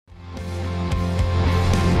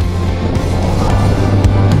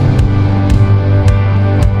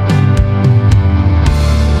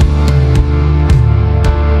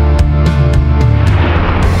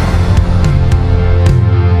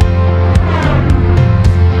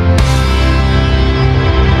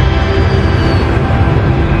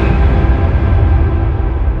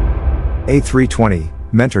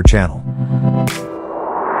A320 Mentor Channel.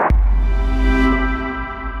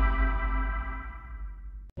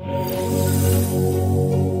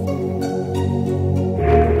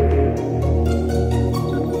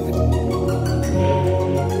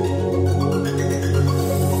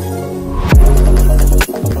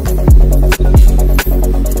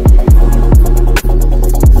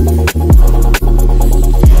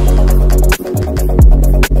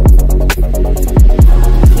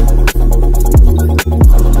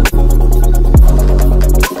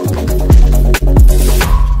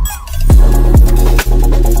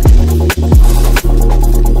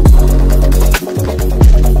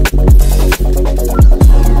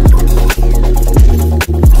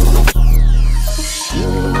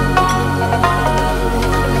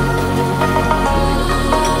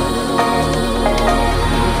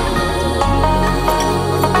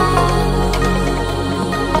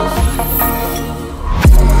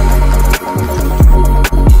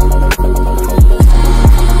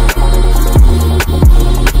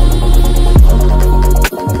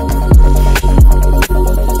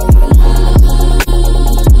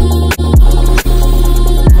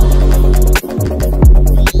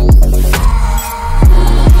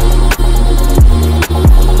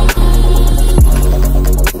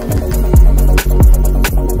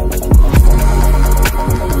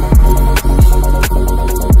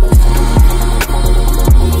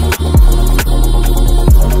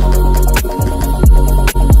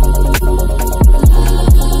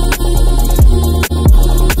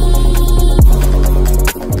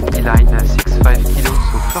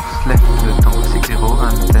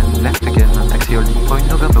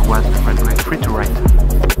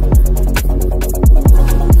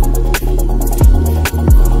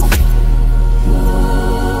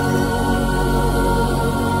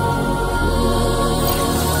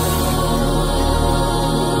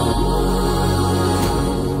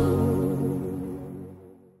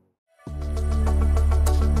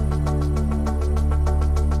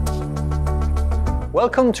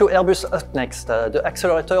 Welcome to Airbus UpNext, the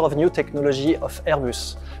accelerator of new technology of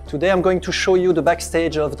Airbus. Today I'm going to show you the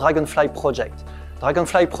backstage of DragonFly project.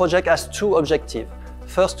 DragonFly project has two objectives.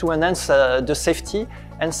 First, to enhance the safety,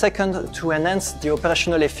 and second, to enhance the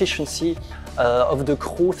operational efficiency of the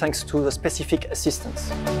crew thanks to the specific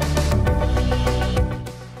assistance.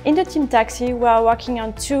 In the Team Taxi, we are working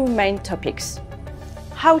on two main topics: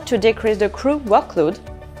 how to decrease the crew workload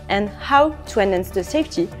and how to enhance the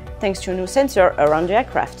safety thanks to a new sensor around the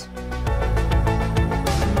aircraft.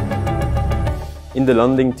 In the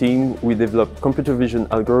landing team, we developed computer vision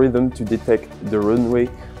algorithm to detect the runway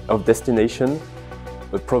of destination,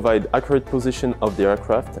 provide accurate position of the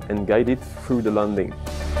aircraft and guide it through the landing.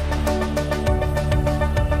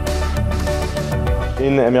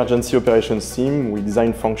 In emergency operations team, we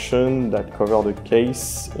design functions that cover the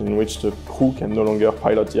case in which the crew can no longer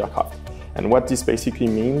pilot the aircraft. And what this basically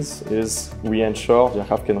means is we ensure the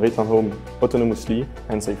aircraft can return home autonomously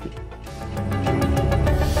and safely.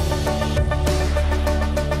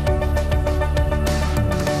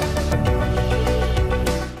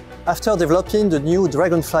 After developing the new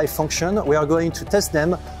DragonFly function, we are going to test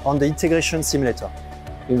them on the integration simulator.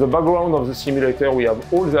 In the background of the simulator, we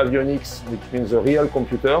have all the avionics, which means the real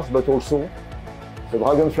computers, but also the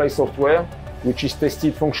DragonFly software, which is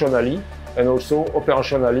tested functionally and also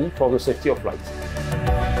operationally for the safety of flight.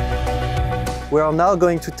 We are now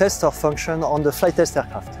going to test our function on the flight test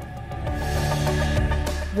aircraft.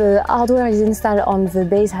 The hardware is installed on the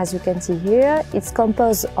base, as you can see here. It's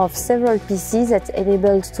composed of several PCs that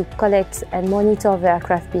enable to collect and monitor the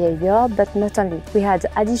aircraft behavior, but not only. We had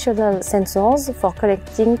additional sensors for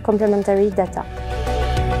collecting complementary data.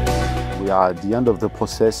 We are at the end of the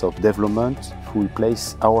process of development. We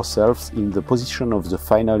place ourselves in the position of the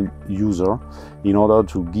final user in order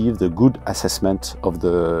to give the good assessment of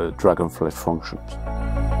the DragonFly functions.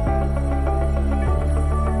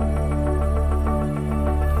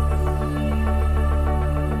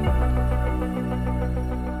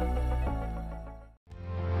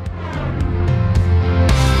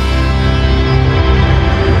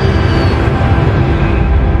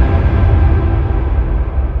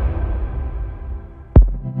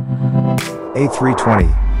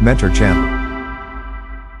 A320 Mentor Channel.